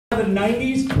the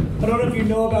 90s. I don't know if you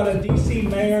know about a DC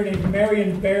mayor named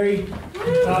Marian Barry.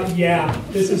 Yeah,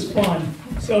 this is fun.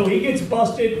 So he gets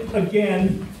busted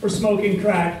again for smoking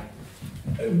crack.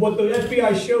 What the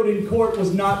FBI showed in court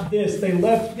was not this. They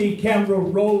left the camera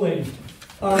rolling.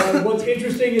 What's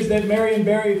interesting is that Marian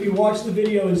Barry, if you watch the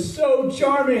video, is so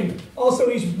charming. Also,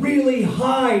 he's really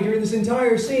high during this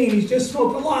entire scene. He's just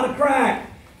smoked a lot of crack.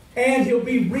 And he'll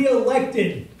be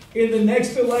re-elected in the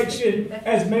next election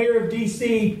as mayor of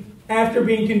D.C. after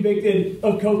being convicted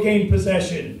of cocaine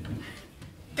possession.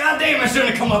 God damn, I shouldn't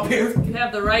have come up here. You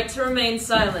have the right to remain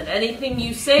silent. Anything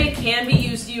you say can be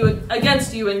used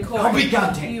against you in court. I'll be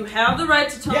goddamn. You have the right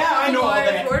to talk to a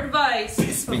lawyer for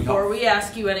advice before we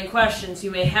ask you any questions.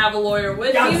 You may have a lawyer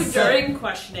with you during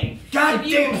questioning. If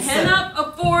you cannot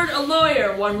afford a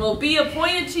lawyer, one will be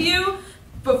appointed to you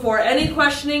before any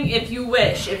questioning if you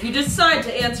wish. If you decide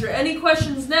to answer any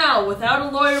questions now without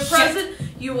a lawyer present,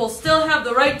 you will still have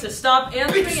the right to stop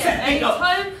answering at any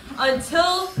time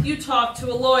until you talk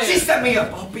to a lawyer. She set me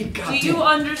up. I'll be goddamn. Do you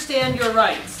understand your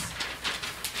rights?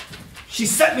 She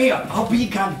set me up. I'll be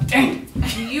goddamn.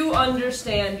 Do you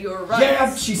understand your rights?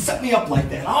 Yeah, she set me up like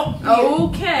that.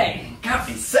 Okay. Got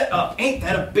me set up. Ain't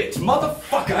that a bitch?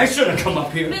 Motherfucker, I should have come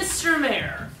up here. Mr.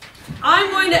 Mayor, I'm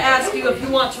going to ask you if you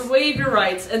want to waive your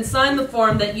rights and sign the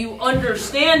form that you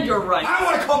understand your rights. I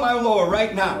want to call my lawyer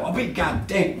right now. I'll be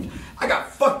goddamn. I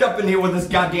got fucked up in here when this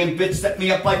goddamn bitch set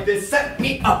me up like this. Set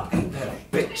me up. Ain't that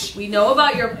a bitch? We know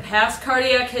about your past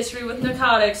cardiac history with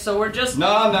narcotics, so we're just...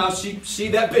 No, that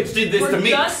bitch did this to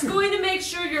me. We're just going to make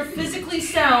sure you're physically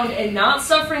sound and not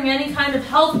suffering any kind of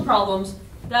health problems.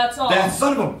 That's all. That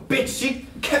son of a bitch, she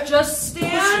kept just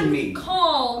pushing me. Stand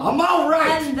calm. I'm all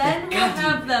right. And then we'll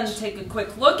have them take a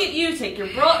quick look at you, take your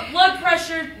blood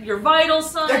pressure, your vital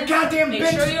signs. That goddamn Make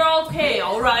bitch. sure you're okay,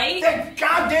 all right? That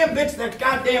goddamn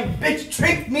bitch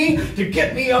tricked me to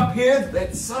get me up here.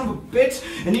 That son of a bitch.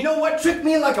 And you know what? Tricked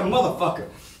me like a motherfucker.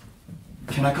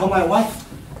 Can I call my wife?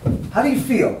 How do you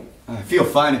feel? I feel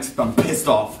fine, except I'm pissed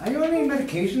off. Are you on any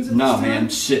medications at No, this time? man,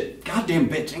 shit. Goddamn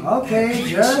bitch. Okay,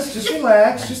 just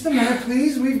relax. Just a minute,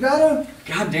 please. We've got to...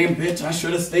 Goddamn bitch, I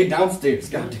should have stayed downstairs.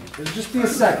 Goddamn. Just be a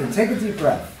second. Take a deep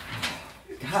breath.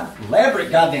 God,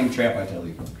 elaborate goddamn trap, I tell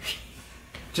you.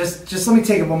 Just let me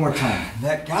take it one more time.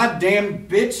 That goddamn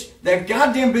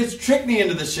bitch tricked me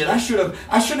into this shit. I should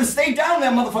have stayed down in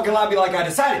that motherfucking lobby like I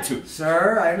decided to.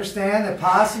 Sir, I understand that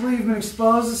possibly you've been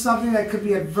exposed to something that could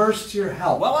be adverse to your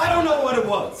health. Well, I don't know what it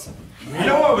was. I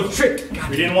know I was tricked.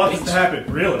 We didn't want this to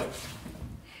happen, really.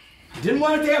 I didn't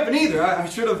want it to happen either. I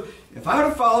should have, if I would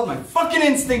have followed my fucking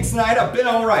instincts tonight, I've been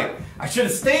alright. I should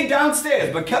have stayed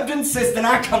downstairs, but kept insisting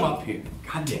I come up here.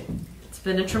 Goddamn. It's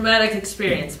been a traumatic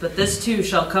experience, but this too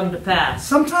shall come to pass.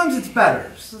 Sometimes it's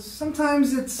better.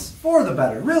 Sometimes it's for the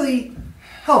better. Really,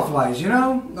 health-wise, you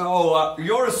know? Oh,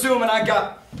 you're assuming I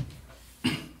got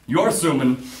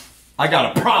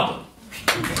a problem.